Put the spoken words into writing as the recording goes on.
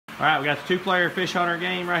All right, we got the 2-player Fish Hunter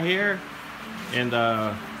game right here, and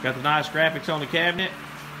got the nice graphics on the cabinet.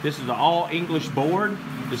 This is the all English board.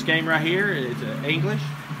 This game right here, it's English.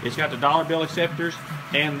 It's got the dollar bill acceptors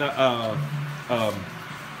and the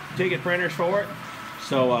ticket printers for it.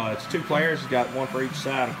 So it's 2 players. It's got 1 for each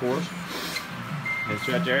side, of course. It's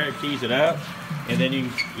right there. It keys it up, and then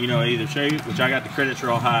you know either shoot, which I got the credits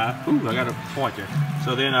real high. Ooh, I got a point there.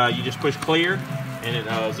 So then you just push clear, and it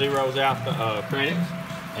zeroes out the credits,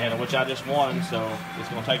 and which I just won. So it's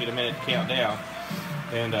gonna take it a minute to count down,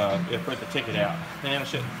 and it'll print the ticket out. And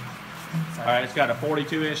all right, it's got a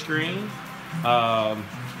 42-inch screen.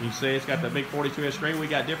 You see, it's got the big 42-inch screen. We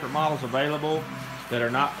got different models available that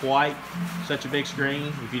are not quite such a big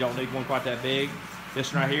screen. If you don't need one quite that big.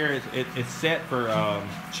 This one right here, it's set for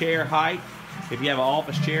chair height. If you have an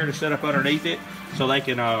office chair to set up underneath it, so they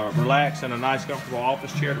can relax in a nice, comfortable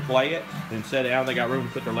office chair to play it, and set down. They got room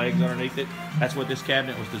to put their legs underneath it. That's what this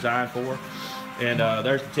cabinet was designed for. And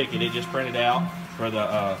there's the ticket. It just printed out for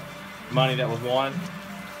the money that was won.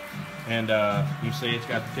 And you see, it's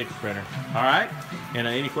got the ticket printer. All right. And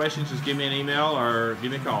any questions, just give me an email or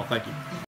give me a call. Thank you.